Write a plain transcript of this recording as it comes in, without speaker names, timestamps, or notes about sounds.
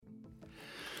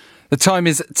The time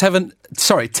is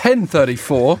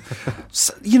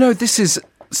 10:34. This is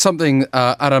something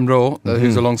Aram Ro,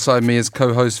 who's alongside me as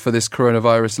co-host for this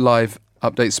Coronavirus Live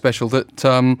Update special, that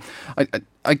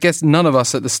I guess none of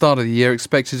us at the start of the year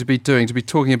expected to be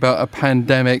talking about a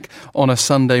pandemic on a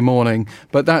Sunday morning.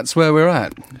 But that's where we're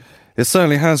at. It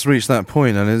certainly has reached that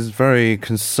point, and it's very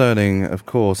concerning, of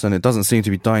course, and it doesn't seem to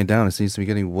be dying down. It seems to be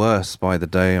getting worse by the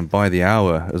day and by the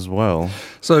hour as well.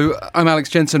 So I'm Alex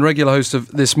Jensen, regular host of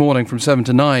This Morning from 7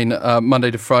 to 9,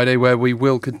 Monday to Friday, where we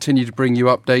will continue to bring you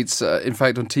updates, in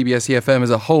fact, on TBS EFM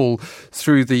as a whole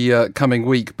through the coming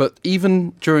week. But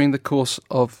even during the course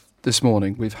of this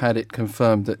morning, we've had it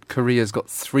confirmed that Korea's got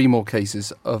 3 more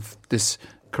cases of this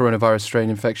coronavirus strain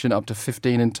infection, up to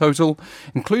 15 in total,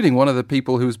 including one of the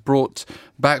people who was brought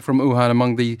back from Wuhan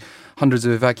among the hundreds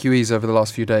of evacuees over the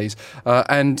last few days.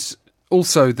 And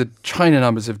also the China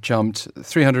numbers have jumped,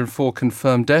 304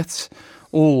 confirmed deaths,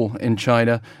 all in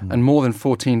China, and more than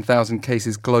 14,000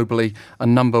 cases globally, a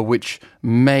number which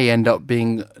may end up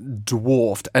being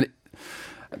dwarfed. And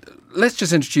let's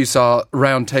just introduce our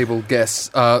roundtable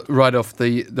guests right off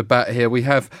the bat here. We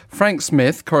have Frank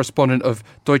Smith, correspondent of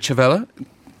Deutsche Welle.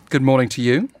 Good morning to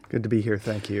you. Good to be here,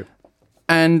 thank you.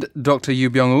 And Dr.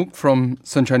 Byeong from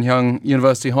Soonchunhyang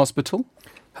University Hospital.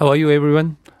 How are you,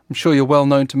 everyone? I'm sure you're well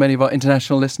known to many of our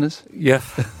international listeners. Yeah.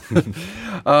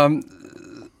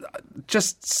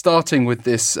 Just starting with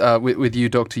this, with you,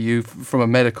 Dr. Yu, from a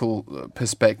medical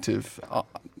perspective,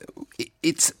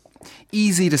 it's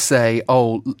easy to say,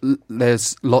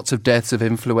 there's lots of deaths of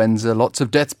influenza, lots of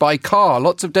deaths by car,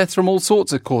 lots of deaths from all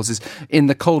sorts of causes in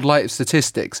the cold light of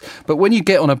statistics. But when you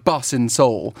get on a bus in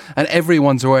Seoul and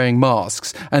everyone's wearing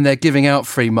masks and they're giving out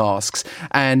free masks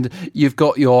and you've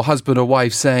got your husband or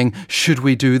wife saying, should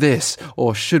we do this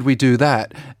or should we do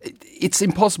that? It's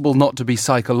impossible not to be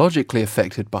psychologically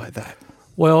affected by that.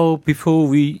 Well, before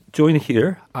we join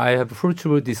here, I have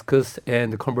fruitful discussed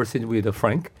and conversation with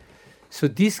Frank. So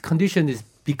this condition is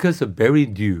because of very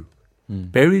new.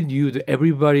 Very new.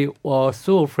 Everybody was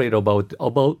so afraid about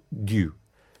new.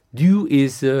 New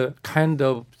is a kind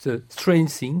of the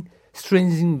strange thing.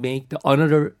 Strange thing make the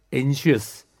another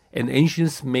anxious, and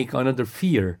anxious make another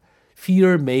fear.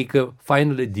 Fear make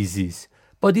finally disease.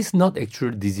 But it's not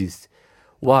actual disease.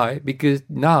 Why? Because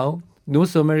now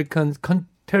North American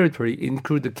territory,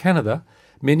 including Canada,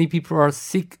 many people are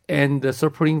sick and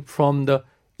suffering from the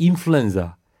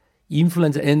influenza,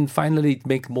 and finally it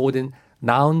makes more than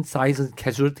 9,000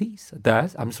 casualties.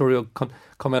 I'm sorry to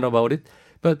comment about it,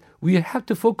 but we have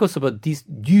to focus about these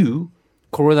new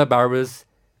coronavirus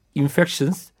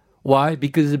infections. Why?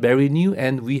 Because it's very new,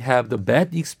 and we have the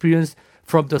bad experience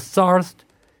from the SARS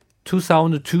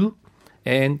 2002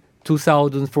 and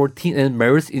 2014 and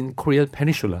MERS in Korean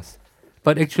peninsulas.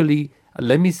 But actually,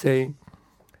 let me say,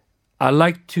 I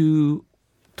like to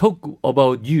talk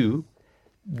about you.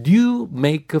 You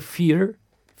make a fear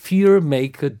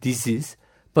make a disease,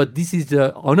 but this is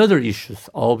another issue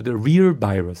of the real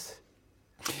virus.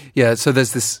 Yeah, so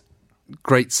there's this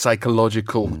great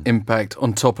psychological impact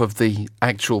on top of the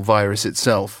actual virus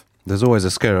itself. There's always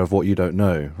a scare of what you don't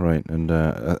know, right? And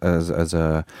as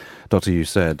Dr. Yu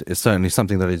said, it's certainly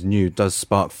something that is new, does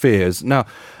spark fears. Now,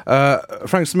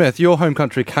 Frank Smith, your home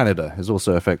country, Canada, is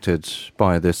also affected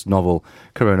by this novel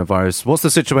coronavirus. What's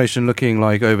the situation looking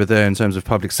like over there in terms of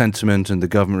public sentiment and the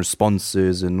government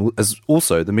responses and as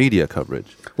also the media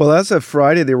coverage? Well, as of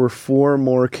Friday, there were 4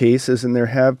 more cases, and there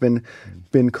have been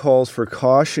calls for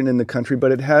caution in the country,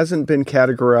 but it hasn't been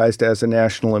categorized as a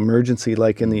national emergency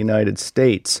like in the United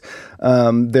States.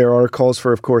 There are calls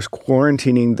for, of course,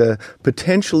 quarantining the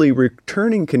potentially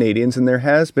returning Canadians, and there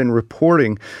has been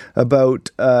reporting about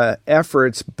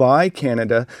efforts by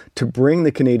Canada to bring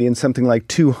the Canadians, something like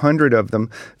 200 of them,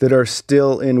 that are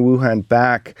still in Wuhan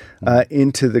back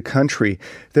into the country.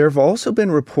 There have also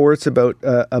been reports about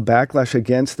a backlash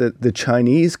against the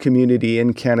Chinese community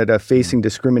in Canada facing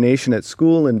discrimination at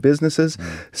school and businesses.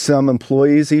 Some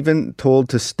employees even told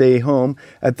to stay home.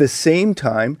 At the same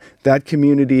time, that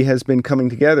community has been coming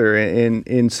together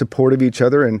in support of each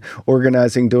other and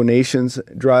organizing donations,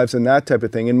 drives, and that type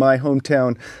of thing. In my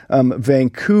hometown,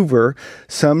 Vancouver,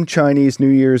 some Chinese New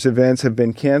Year's events have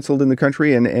been canceled in the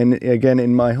country, and again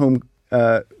in my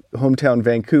hometown,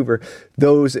 Vancouver,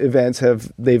 those events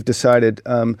they've decided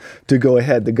to go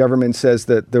ahead. The government says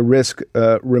that the risk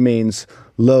remains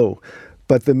low.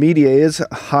 But the media is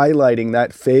highlighting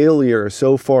that failure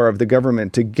so far of the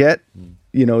government to get,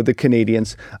 the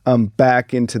Canadians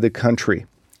back into the country.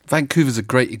 Vancouver's a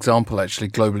great example, actually,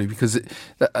 globally, because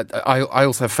I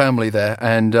also have family there,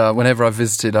 and whenever I've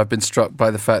visited, I've been struck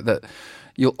by the fact that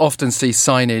you'll often see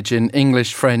signage in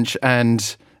English, French,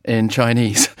 and in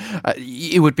Chinese.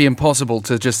 it would be impossible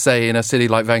to just say in a city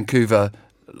like Vancouver,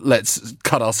 let's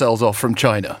cut ourselves off from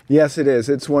China. Yes, it is.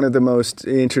 It's one of the most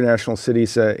international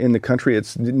cities in the country.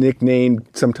 It's nicknamed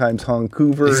sometimes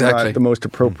Hongkouver, exactly. Not the most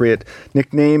appropriate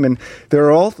nickname. And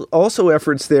there are also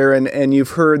efforts there, and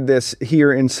you've heard this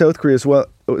here in South Korea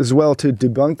as well, to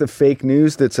debunk the fake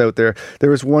news that's out there. There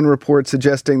was one report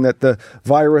suggesting that the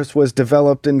virus was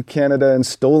developed in Canada and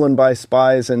stolen by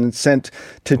spies and sent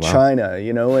to China,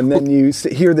 and then you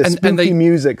hear the spooky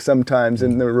music sometimes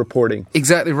in the reporting.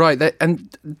 Exactly right. And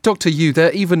Dr. Yu,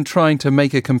 they're even trying to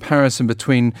make a comparison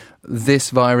between this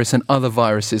virus and other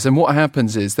viruses. And what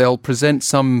happens is they'll present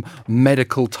some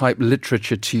medical type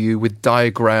literature to you with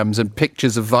diagrams and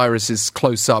pictures of viruses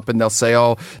close up, and they'll say,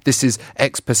 oh, this is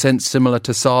X% similar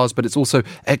to SARS, but it's also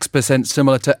X%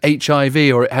 similar to HIV,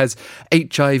 or it has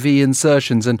HIV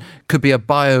insertions and could be a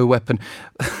bioweapon.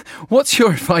 What's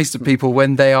your advice to people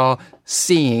when they are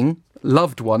seeing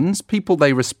loved ones, people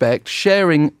they respect,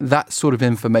 sharing that sort of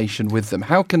information with them?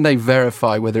 How can they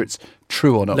verify whether it's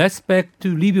true or not? Let's back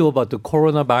to review about the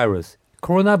coronavirus.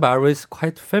 Coronavirus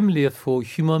quite familiar for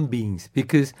human beings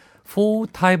because 4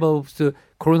 types of the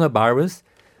coronavirus,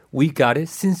 we got it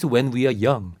since when we are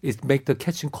young. It makes the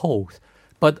catching cold.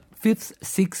 But 5th,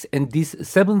 6th, and this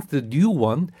 7th, the new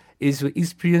one, is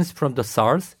experienced from the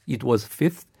SARS. It was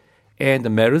 5th. And the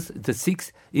MERS, the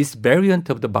 6th, is variant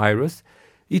of the virus.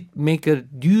 It make a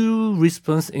new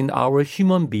response in our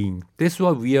human being. That's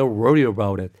why we are worried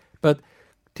about it. But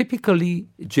typically,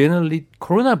 generally,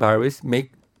 coronavirus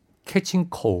make catching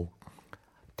cold.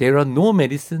 There are no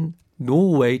medicine, no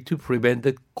way to prevent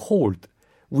the cold.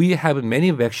 We have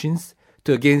many vaccines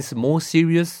against more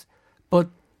serious, but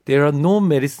there are no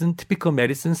medicine, typical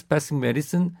medicine, specific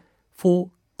medicine for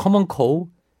common cold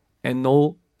and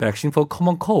no vaccine for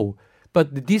common cold.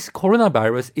 But this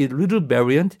coronavirus is a little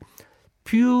variant.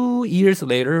 Few years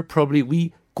later, probably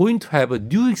we going to have a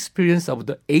new experience of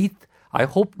the 8th. I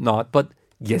hope not, but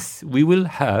yes, we will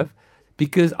have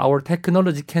because our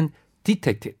technology can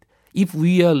detect it. If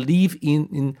we live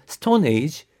in Stone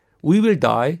Age, we will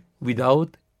die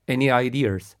without any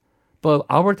ideas. But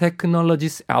our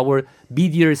technologies, our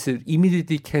medias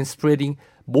immediately can spreading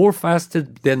more faster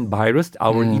than virus.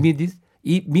 Our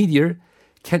media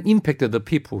can impact the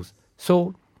people.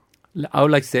 So I would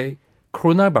like to say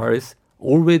coronavirus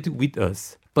already with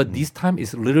us, but this time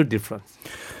is a little different.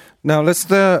 Now,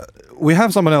 we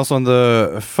have someone else on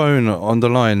the phone on the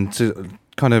line to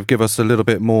kind of give us a little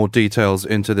bit more details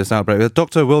into this outbreak.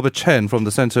 Dr. Wilbur Chen from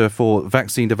the Center for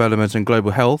Vaccine Development and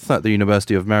Global Health at the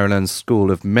University of Maryland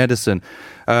School of Medicine.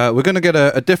 We're going to get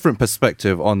a different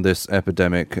perspective on this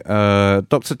epidemic.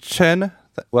 Dr. Chen,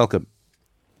 welcome.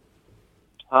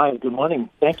 Hi, good morning.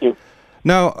 Thank you.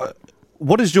 Now,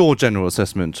 what is your general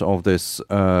assessment of this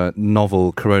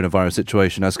novel coronavirus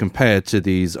situation as compared to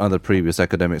these other previous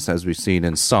epidemics as we've seen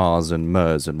in SARS and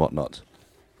MERS and whatnot?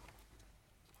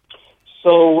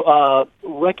 So,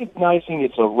 recognizing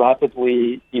it's a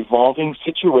rapidly evolving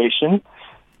situation,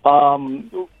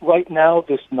 right now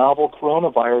this novel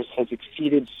coronavirus has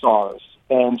exceeded SARS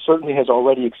and certainly has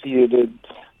already exceeded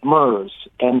MERS.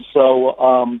 And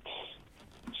so,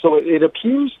 so it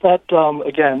appears that,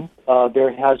 again,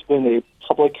 there has been a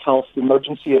public health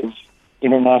emergency of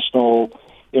international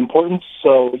importance.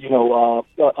 So,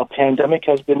 a pandemic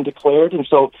has been declared, and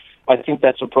so I think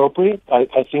that's appropriate.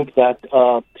 I think that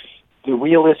the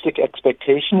realistic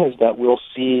expectation is that we'll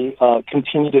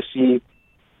continue to see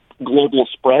global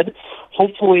spread.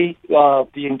 Hopefully,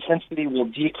 the intensity will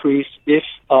decrease if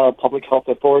public health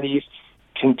authorities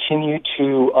continue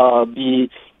to be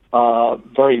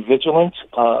very vigilant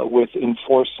with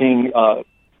enforcing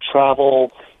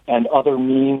travel and other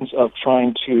means of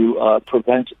trying to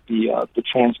prevent the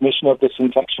transmission of this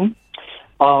infection.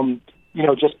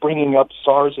 Just bringing up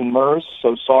SARS and MERS.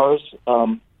 So SARS,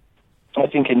 I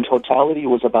think in totality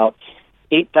was about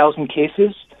 8,000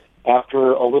 cases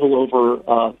after a little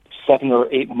over 7 or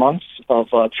 8 months of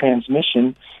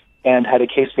transmission, and had a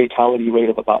case fatality rate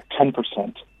of about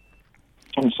 10%.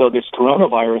 And so this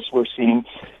coronavirus we're seeing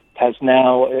has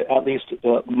now, at least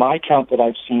my count that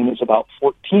I've seen, is about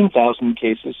 14,000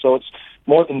 cases. So it's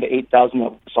more than the 8,000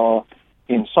 that we saw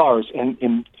in SARS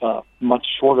in a much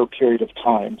shorter period of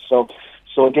time. So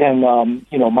again,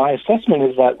 my assessment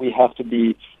is that we have to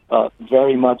be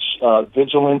very much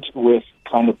vigilant with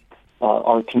kind of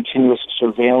our continuous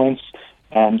surveillance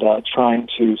and trying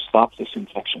to stop this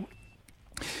infection.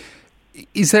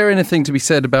 Is there anything to be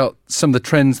said about some of the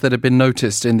trends that have been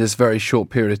noticed in this very short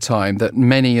period of time, that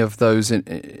many of those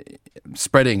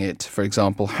spreading it, for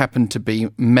example, happen to be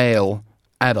male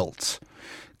adults?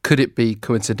 Could it be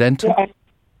coincidental?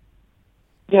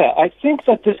 Yeah, I think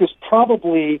that this is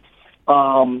probably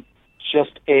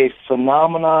just a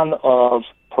phenomenon of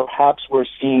perhaps we're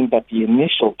seeing that the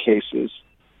initial cases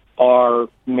are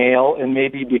male, and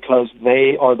maybe because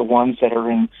they are the ones that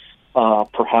are in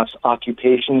perhaps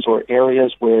occupations or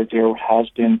areas where there has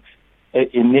been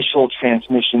initial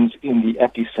transmissions in the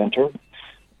epicenter.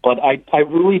 But I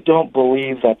really don't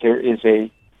believe that there is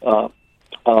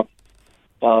a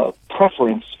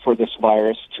preference for this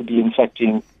virus to be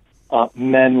infecting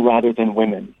men rather than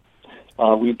women.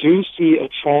 We do see a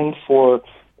trend for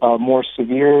more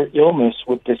severe illness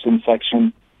with this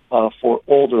infection for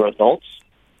older adults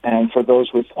and for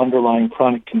those with underlying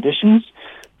chronic conditions.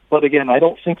 But again, I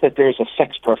don't think that there's a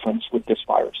sex preference with this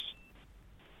virus.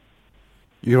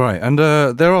 You're right. And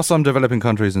there are some developing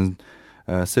countries and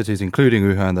cities, including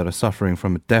Wuhan, that are suffering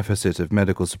from a deficit of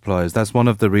medical supplies. That's one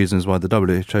of the reasons why the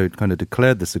WHO kind of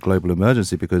declared this a global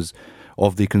emergency, because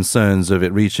of the concerns of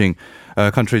it reaching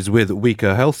countries with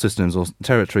weaker health systems or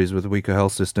territories with weaker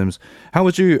health systems. How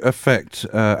would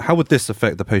this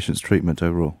affect the patient's treatment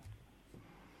overall?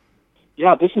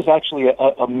 Yeah, this is actually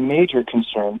a major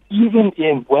concern. Even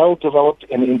in well-developed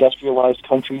and industrialized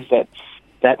countries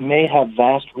that may have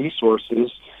vast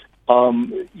resources,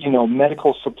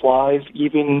 medical supplies,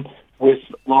 even with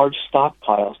large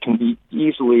stockpiles, can be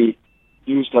easily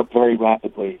used up very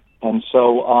rapidly. And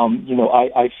so,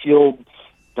 I feel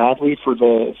badly for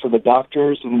the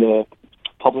doctors and the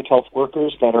public health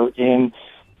workers that are in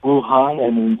Wuhan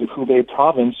and in the Hubei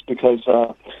province, because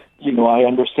I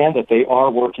understand that they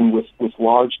are working with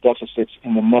large deficits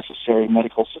in the necessary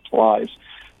medical supplies,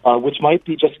 which might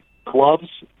be just gloves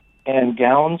and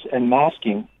gowns and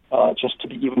masking, just to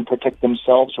even protect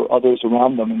themselves or others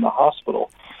around them in the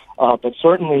hospital. But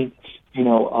certainly,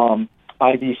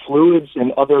 IV fluids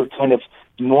and other kind of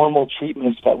normal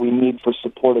treatments that we need for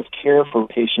supportive care for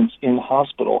patients in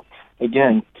hospital,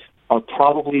 again, are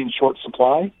probably in short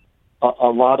supply. A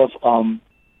lot of,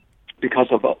 because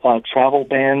of travel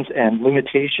bans and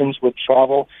limitations with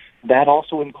travel, that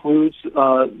also includes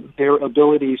their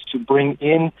abilities to bring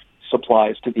in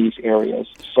supplies to these areas.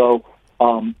 So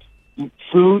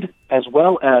food as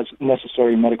well as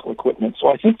necessary medical equipment. So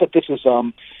I think that this is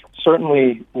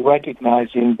certainly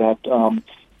recognizing that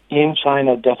in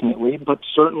China, definitely, but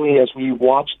certainly as we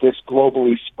watch this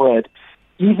globally spread,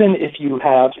 even if you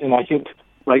have, and I think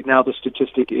right now the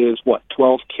statistic is,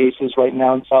 12 cases right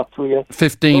now in South Korea?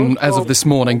 15 as of this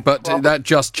morning, but that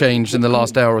just changed in the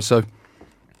last hour or so.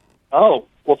 Oh,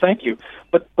 well, thank you.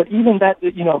 But even that,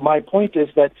 my point is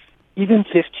that even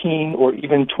 15 or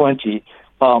even 20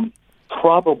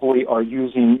 probably are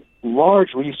using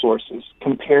large resources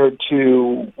compared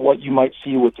to what you might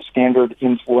see with the standard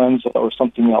influenza or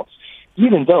something else,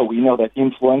 even though we know that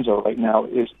influenza right now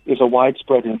is a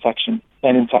widespread infection.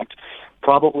 And in fact,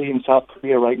 probably in South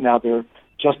Korea right now, they're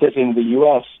just as in the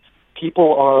U.S.,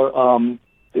 people are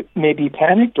maybe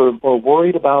panicked or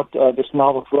worried about this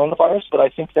novel coronavirus, but I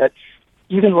think that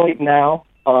even right now,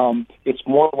 it's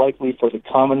more likely for the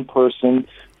common person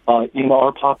in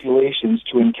our populations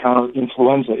to encounter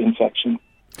influenza infection.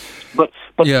 But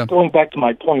yeah. Going back to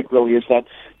my point really is that,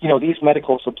 these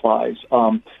medical supplies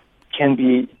can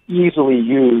be easily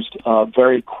used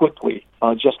very quickly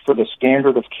just for the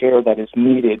standard of care that is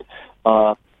needed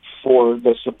for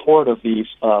the support of these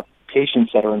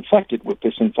patients that are infected with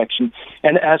this infection.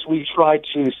 And as we try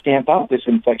to stamp out this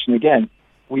infection, again,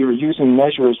 we are using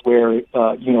measures where,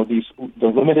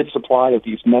 the limited supply of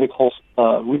these medical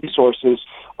resources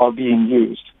are being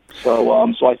used. So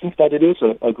I think that it is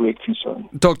a great concern.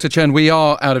 Dr. Chen, we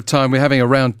are out of time. We're having a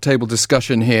roundtable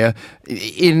discussion here.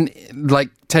 In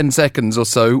 10 seconds or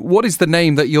so, what is the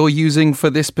name that you're using for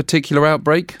this particular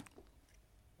outbreak?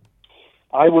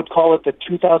 I would call it the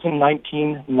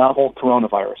 2019 novel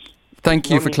coronavirus.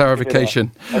 Thank you for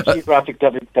clarification. A geographic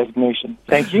designation.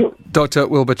 Thank you. Dr.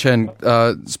 Wilbur Chen,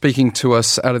 speaking to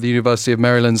us out of the University of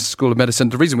Maryland's School of Medicine.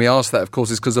 The reason we asked that, of course,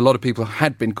 is because a lot of people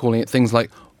had been calling it things like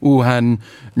Wuhan,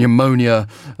 pneumonia,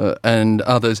 and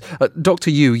others. Dr.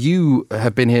 you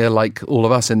have been here, like all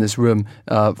of us in this room,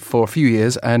 for a few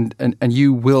years, and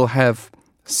you will have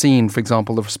seen, for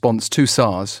example, the response to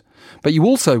SARS. But you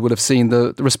also would have seen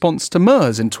the response to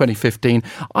MERS in 2015.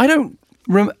 I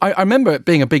remember it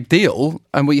being a big deal,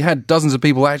 and we had dozens of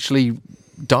people actually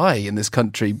die in this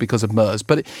country because of MERS,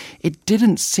 but it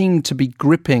didn't seem to be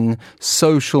gripping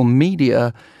social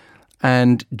media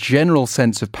and general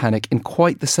sense of panic in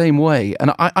quite the same way.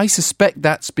 And I suspect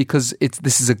that's because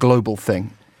this is a global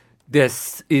thing.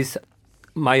 This is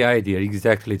my idea,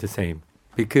 exactly the same.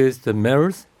 Because the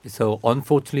MERS, so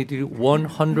unfortunately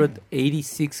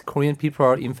 186 Korean people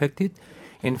are infected,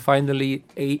 and finally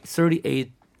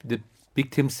 38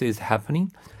 victims is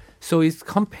happening. So it's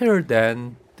compared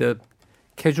then the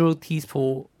casualties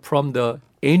from the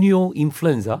annual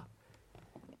influenza.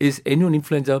 Is annual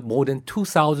influenza more than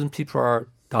 2,000 people are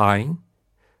dying,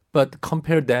 but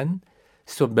compared then,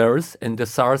 so MERS and the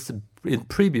SARS in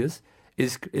previous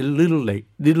is a little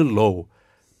low.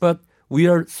 But we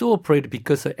are so afraid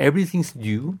because everything's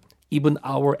new. Even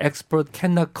our expert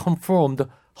cannot confirm the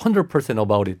 100%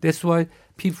 about it. That's why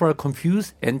people are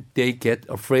confused and they get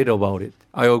afraid about it.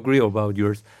 I agree about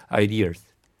your ideas.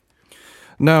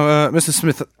 Now, Mr.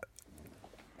 Smith,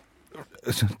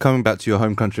 coming back to your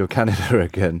home country of Canada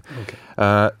again,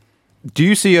 do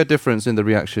you see a difference in the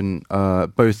reaction,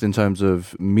 both in terms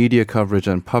of media coverage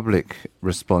and public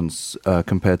response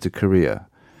compared to Korea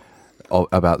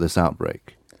about this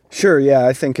outbreak? Sure, yeah,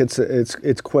 I think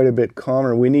it's quite a bit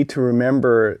calmer. We need to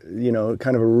remember,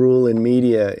 kind of a rule in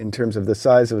media in terms of the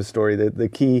size of a story. The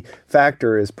key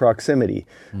factor is proximity.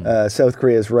 South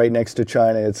Korea is right next to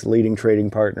China. It's a leading trading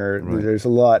partner. Right. There's a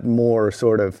lot more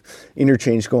sort of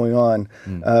interchange going on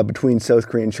between South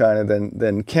Korea and China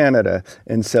than Canada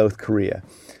and South Korea.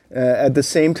 At the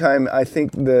same time, I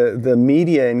think the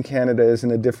media in Canada is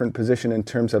in a different position in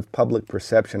terms of public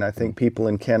perception. I think people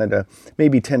in Canada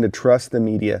maybe tend to trust the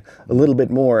media a little bit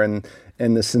more, and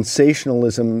the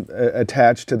sensationalism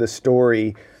attached to the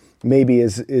story maybe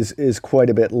is quite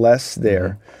a bit less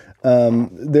there.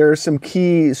 There are some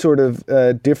key sort of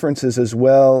differences as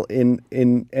well and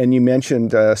you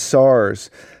mentioned SARS.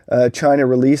 China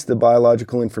released the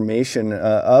biological information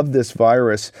of this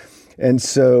virus, and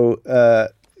so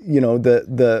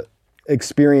the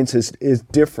experience is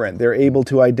different. They're able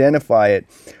to identify it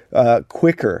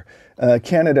quicker.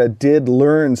 Canada did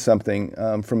learn something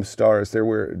from SARS. There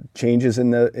were changes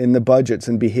in the budgets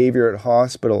and behavior at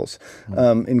hospitals,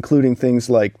 including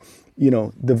things like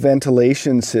the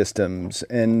ventilation systems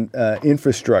and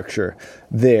infrastructure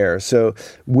there. So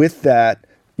with that,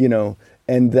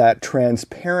 and that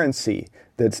transparency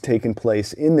that's taken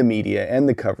place in the media and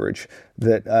the coverage,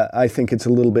 that I think it's a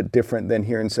little bit different than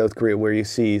here in South Korea, where you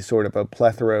see sort of a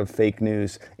plethora of fake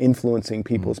news influencing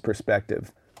people's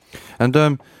perspective. And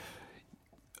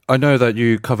I know that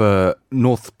you cover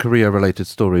North Korea-related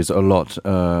stories a lot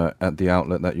at the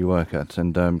outlet that you work at.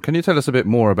 And can you tell us a bit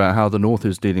more about how the North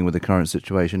is dealing with the current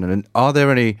situation? And are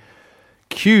there any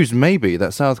cues maybe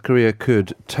that South Korea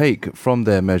could take from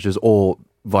their measures, or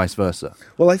vice versa?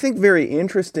 Well, I think very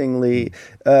interestingly,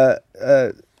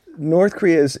 North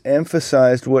Korea has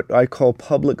emphasized what I call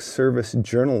public service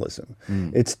journalism.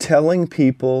 It's telling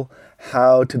people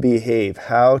how to behave,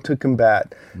 how to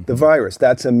combat the virus.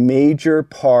 That's a major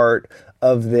part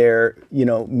of their,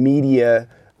 media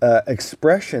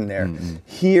expression there.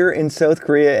 Here in South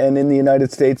Korea and in the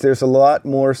United States, there's a lot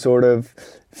more sort of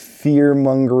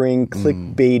fear-mongering,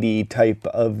 clickbaity type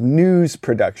of news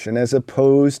production, as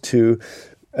opposed to,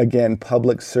 again,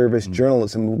 public service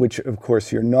journalism, which, of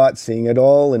course, you're not seeing at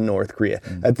all in North Korea.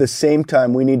 At the same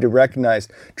time, we need to recognize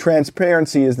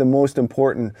transparency is the most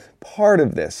important part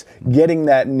of this, getting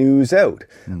that news out.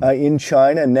 In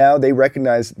China, now they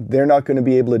recognize they're not going to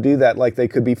be able to do that like they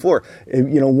could before.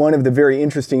 One of the very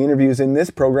interesting interviews in this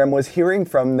program was hearing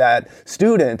from that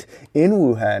student in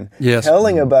Wuhan,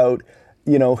 telling about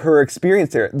her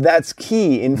experience there. That's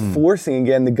key in forcing,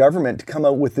 again, the government to come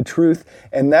out with the truth,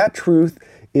 and that truth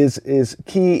is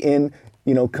key in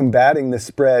combating the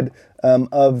spread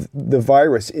of the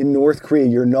virus. In North Korea,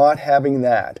 you're not having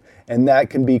that, and that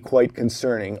can be quite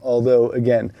concerning. Although,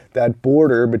 again, that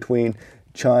border between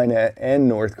China and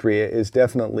North Korea is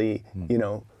definitely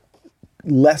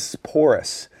less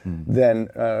porous than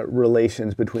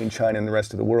relations between China and the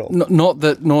rest of the world. Not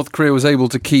that North Korea was able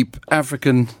to keep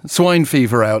African swine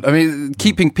fever out. I mean,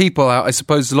 keeping people out, I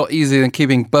suppose, is a lot easier than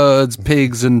keeping birds,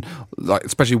 pigs, and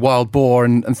especially wild boar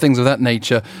and things of that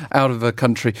nature out of the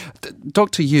country.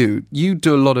 Dr. Yu, you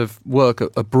do a lot of work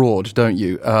abroad, don't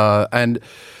you? And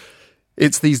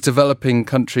it's these developing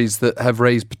countries that have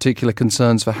raised particular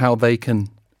concerns for how they can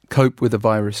cope with the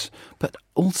virus. But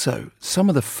also, some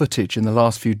of the footage in the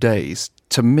last few days,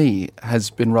 to me, has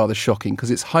been rather shocking because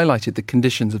it's highlighted the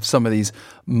conditions of some of these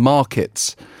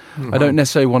markets. I don't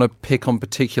necessarily want to pick on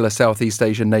particular Southeast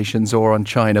Asian nations or on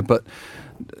China, but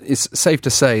it's safe to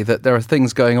say that there are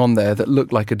things going on there that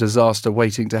look like a disaster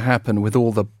waiting to happen, with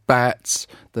all the bats,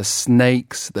 the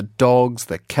snakes, the dogs,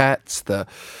 the cats,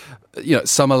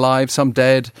 some alive, some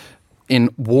dead, in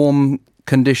warm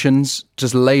conditions,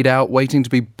 just laid out, waiting to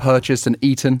be purchased and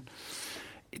eaten.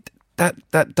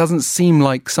 That doesn't seem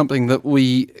like something that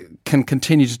we can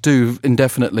continue to do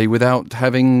indefinitely without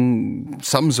having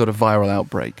some sort of viral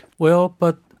outbreak. Well,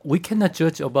 but we cannot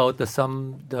judge about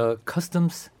the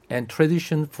customs and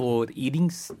tradition for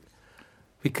eating,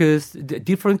 because the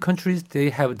different countries, they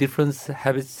have different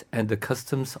habits and the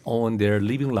customs on their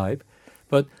living life.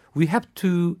 But we have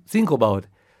to think about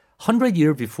 100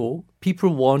 years before,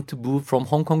 people want to move from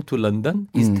Hong Kong to London.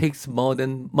 It takes more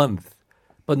than a month.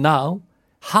 But now,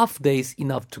 half day is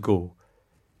enough to go,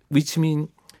 which means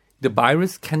the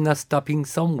virus cannot stopping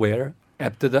somewhere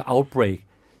after the outbreak.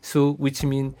 So, which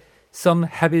means some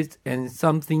habits and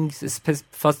some things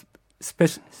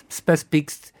specific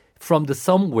from the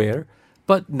somewhere.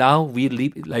 But now we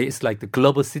live it's like the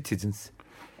global citizens.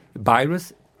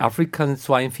 Virus, African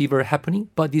swine fever happening,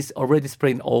 but it's already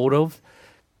spreading all over.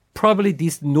 Probably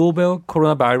this novel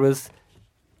coronavirus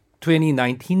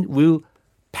 2019 will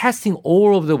passing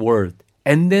all over the world,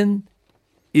 and then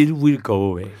it will go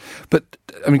away. But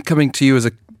I mean, coming to you as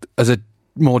a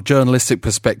more journalistic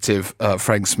perspective,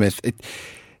 Frank Smith,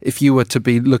 if you were to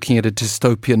be looking at a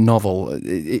dystopian novel,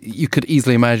 you could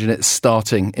easily imagine it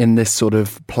starting in this sort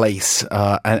of place.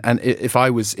 And if I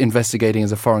was investigating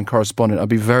as a foreign correspondent, I'd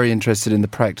be very interested in the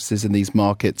practices in these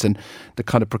markets and the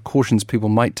kind of precautions people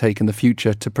might take in the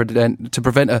future to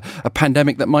prevent a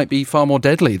pandemic that might be far more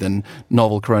deadly than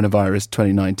novel coronavirus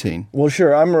 2019. Well,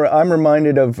 sure. I'm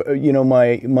reminded of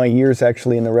my years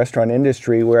actually in the restaurant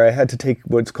industry, where I had to take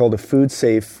what's called a food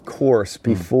safe course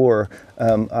before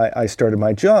I started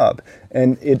my job.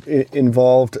 And it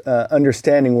involved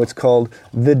understanding what's called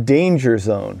the danger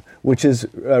zone, which is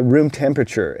room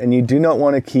temperature. And you do not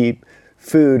want to keep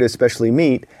food, especially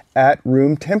meat, at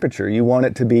room temperature. You want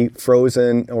it to be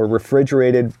frozen or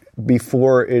refrigerated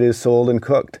before it is sold and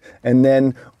cooked, and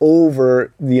then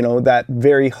over that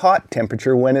very hot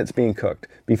temperature when it's being cooked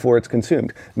before it's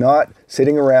consumed. Not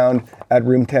sitting around at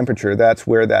room temperature. That's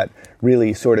where that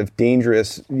really sort of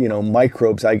dangerous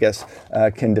microbes, I guess,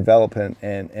 can develop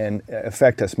and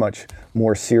affect us much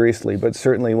more seriously. But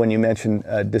certainly when you mention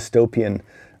dystopian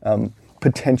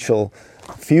potential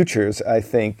futures, I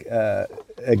think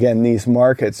again, these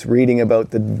markets, reading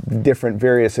about the different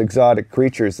various exotic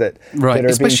creatures that are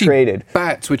especially being traded.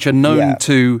 Bats, which are known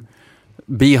to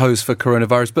be hosts for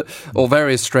coronavirus, or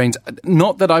various strains.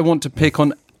 Not that I want to pick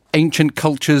on ancient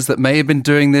cultures that may have been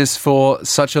doing this for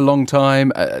such a long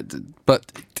time,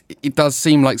 but it does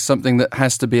seem like something that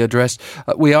has to be addressed.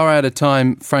 We are out of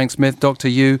time. Frank Smith, Dr.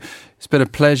 Yu, it's been a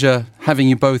pleasure having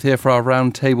you both here for our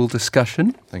roundtable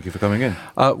discussion. Thank you for coming in.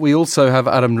 We also have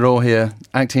Adam Raw here,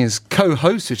 acting as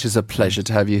co-host, which is a pleasure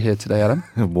to have you here today, Adam.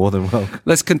 More than welcome.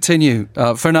 Let's continue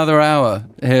for another hour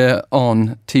here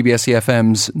on TBS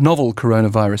EFM's novel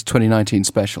Coronavirus 2019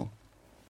 special.